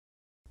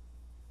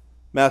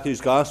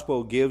Matthew's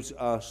Gospel gives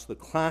us the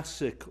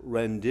classic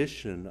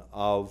rendition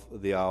of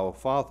the Our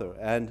Father,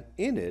 and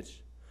in it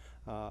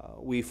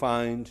we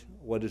find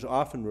what is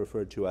often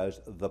referred to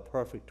as the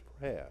perfect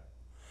prayer,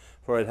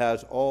 for it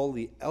has all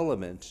the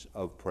elements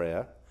of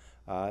prayer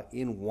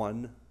in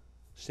one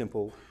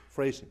simple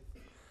phrasing.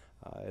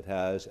 It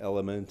has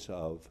elements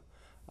of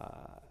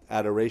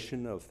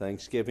adoration, of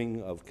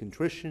thanksgiving, of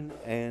contrition,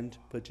 and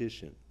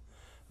petition.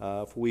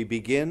 For we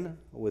begin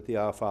with the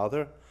Our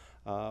Father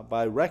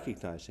by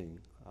recognizing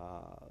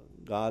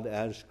God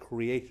as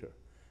creator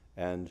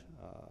and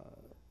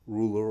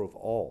ruler of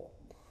all.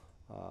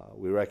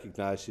 We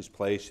recognize his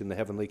place in the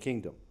heavenly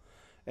kingdom.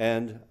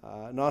 And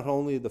not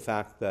only the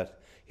fact that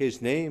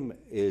his name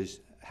is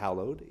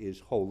hallowed, is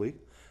holy,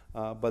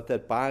 but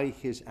that by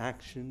his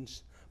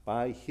actions,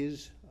 by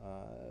his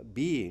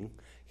being,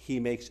 he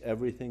makes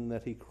everything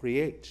that he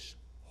creates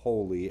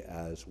holy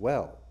as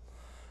well.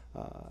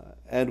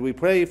 And we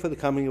pray for the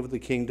coming of the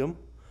kingdom,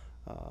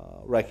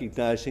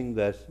 recognizing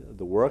that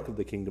the work of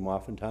the kingdom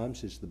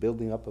oftentimes is the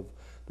building up of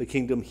the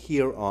kingdom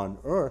here on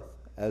earth,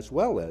 as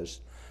well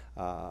as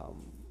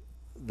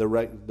the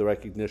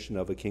recognition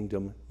of a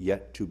kingdom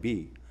yet to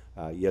be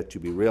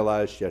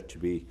realized, yet to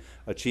be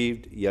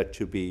achieved, yet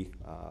to be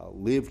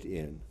lived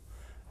in.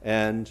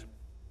 And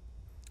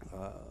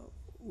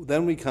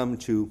then we come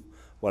to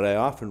what I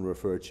often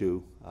refer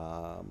to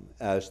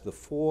as the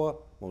four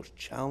most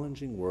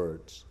challenging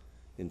words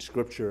in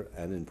Scripture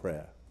and in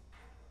prayer.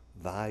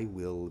 Thy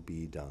will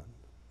be done.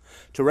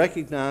 To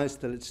recognize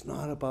that it's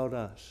not about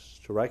us,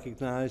 to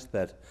recognize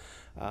that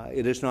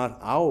it is not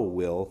our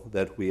will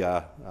that we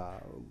are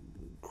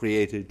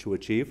created to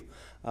achieve,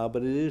 but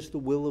it is the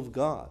will of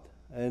God.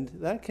 And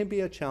that can be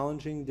a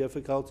challenging,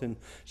 difficult, and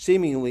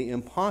seemingly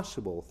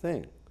impossible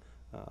thing,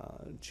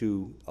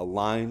 to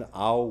align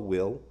our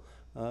will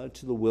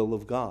to the will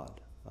of God,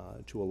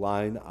 to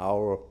align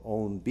our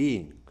own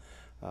being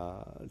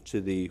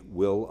to the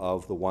will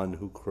of the one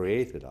who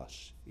created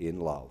us in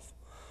love.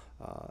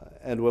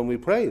 And when we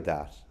pray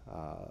that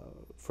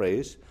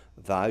phrase,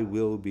 thy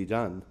will be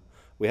done,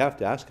 we have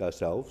to ask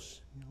ourselves,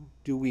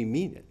 do we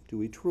mean it? Do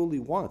we truly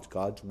want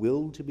God's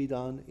will to be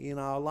done in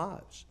our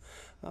lives?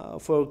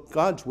 For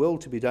God's will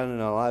to be done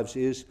in our lives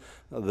is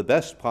the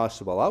best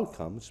possible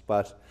outcomes,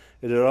 but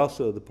it is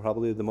also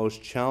probably the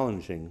most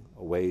challenging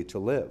way to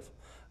live.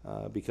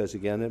 Because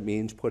again, it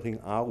means putting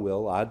our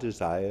will, our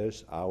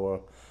desires,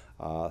 our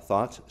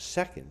thoughts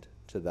second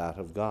to that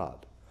of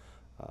God.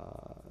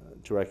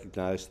 To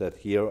recognize that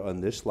here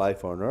on this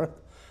life on earth,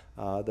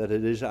 that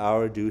it is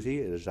our duty,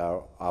 it is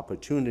our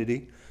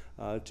opportunity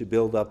to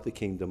build up the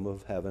kingdom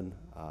of heaven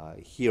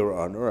here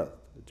on earth,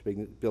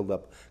 to build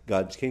up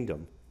God's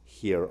kingdom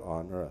here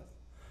on earth.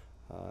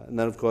 And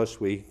then, of course,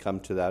 we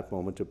come to that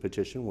moment of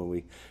petition when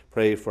we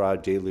pray for our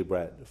daily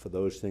bread, for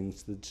those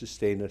things that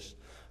sustain us,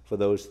 for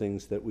those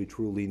things that we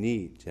truly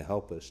need to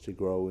help us to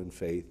grow in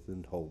faith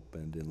and hope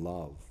and in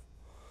love.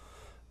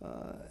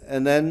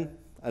 And then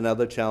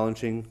another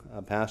challenging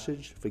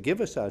passage,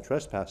 forgive us our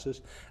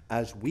trespasses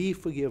as we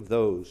forgive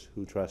those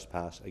who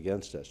trespass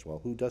against us. Well,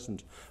 who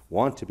doesn't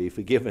want to be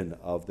forgiven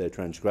of their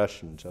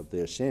transgressions, of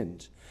their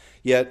sins?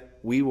 Yet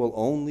we will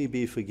only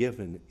be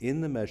forgiven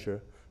in the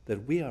measure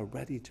that we are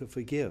ready to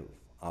forgive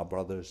our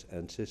brothers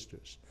and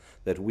sisters,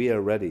 that we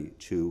are ready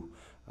to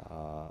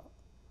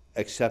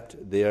accept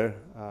their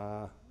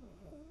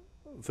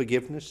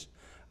forgiveness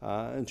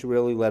and to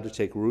really let it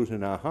take root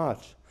in our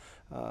hearts,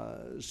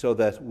 so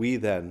that we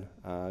then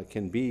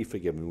can be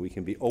forgiven. We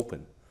can be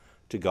open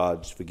to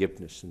God's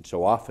forgiveness. And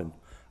so often,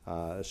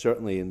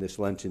 certainly in this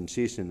Lenten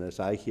season, as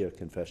I hear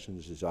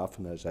confessions, as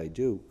often as I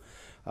do,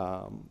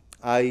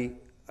 I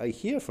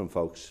hear from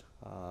folks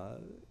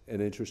an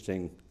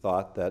interesting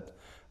thought that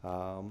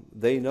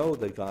they know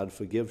that God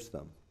forgives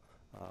them,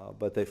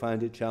 but they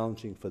find it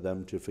challenging for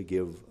them to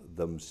forgive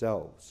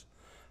themselves.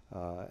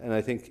 And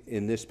I think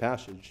in this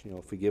passage,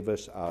 forgive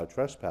us our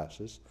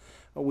trespasses,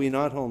 we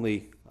not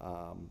only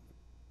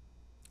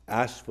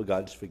ask for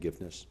God's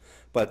forgiveness,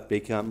 but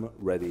become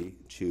ready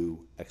to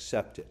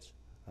accept it,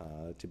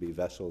 to be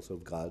vessels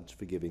of God's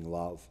forgiving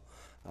love,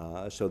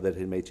 so that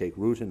it may take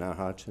root in our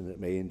hearts and it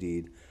may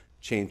indeed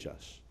change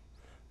us.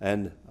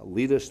 And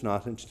lead us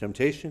not into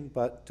temptation,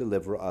 but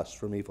deliver us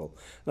from evil.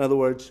 In other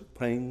words,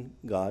 praying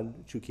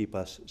God to keep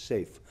us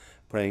safe,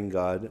 praying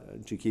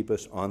God to keep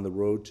us on the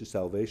road to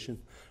salvation,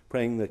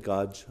 praying that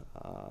God's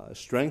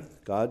strength,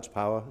 God's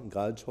power, and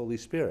God's Holy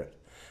Spirit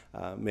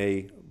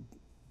may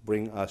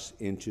bring us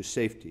into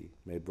safety,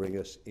 may bring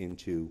us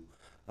into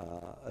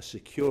a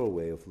secure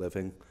way of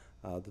living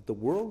that the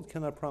world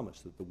cannot promise,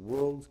 that the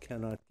world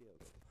cannot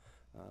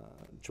give.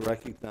 To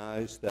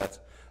recognize that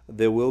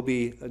there will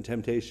be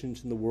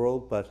temptations in the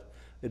world, but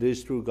it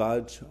is through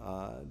God's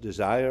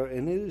desire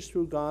and it is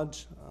through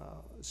God's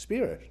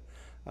Spirit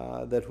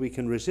that we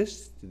can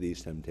resist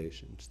these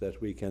temptations,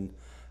 that we can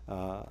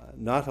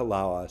not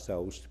allow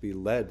ourselves to be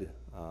led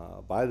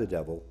by the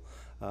devil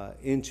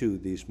into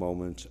these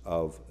moments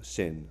of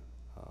sin,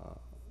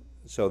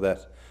 so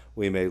that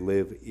we may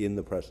live in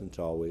the presence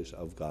always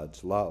of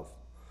God's love.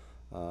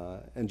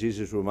 And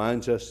Jesus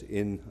reminds us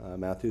in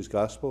Matthew's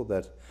Gospel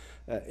that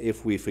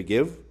if we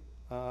forgive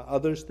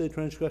others their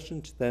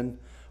transgressions, then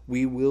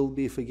we will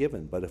be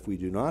forgiven. But if we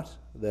do not,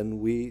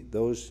 then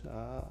those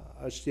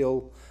are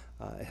still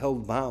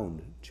held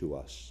bound to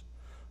us.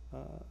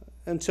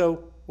 And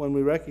so when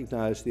we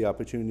recognize the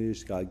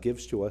opportunities God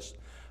gives to us,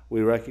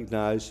 we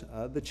recognize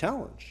the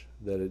challenge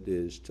that it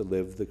is to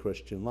live the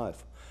Christian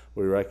life.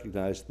 We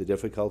recognize the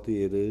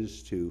difficulty it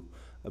is to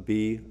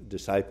be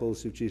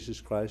disciples of Jesus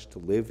Christ, to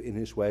live in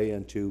his way,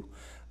 and to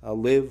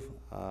live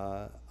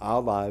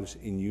our lives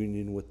in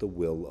union with the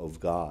will of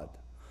God.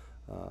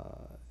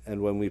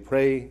 And when we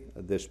pray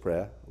this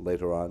prayer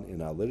later on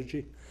in our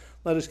liturgy,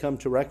 let us come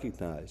to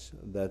recognize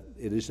that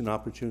it is an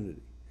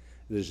opportunity.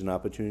 It is an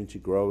opportunity to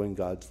grow in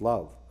God's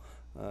love,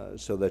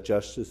 so that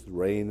just as the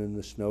rain and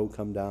the snow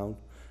come down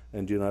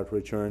and do not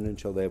return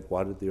until they have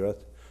watered the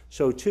earth,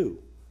 so too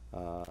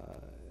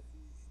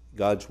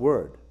God's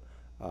word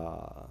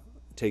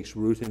takes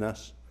root in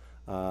us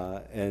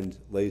and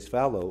lays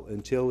fallow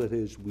until it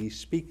is we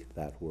speak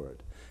that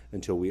word,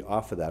 until we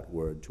offer that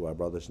word to our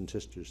brothers and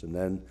sisters. And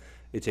then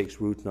it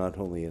takes root not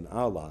only in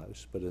our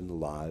lives, but in the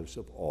lives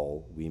of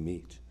all we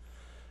meet.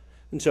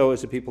 And so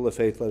as a people of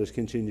faith, let us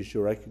continue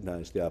to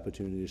recognize the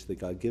opportunities that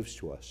God gives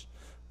to us,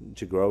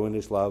 to grow in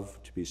his love,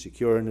 to be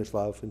secure in his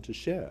love, and to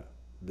share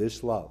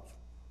this love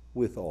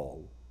with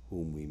all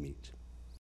whom we meet.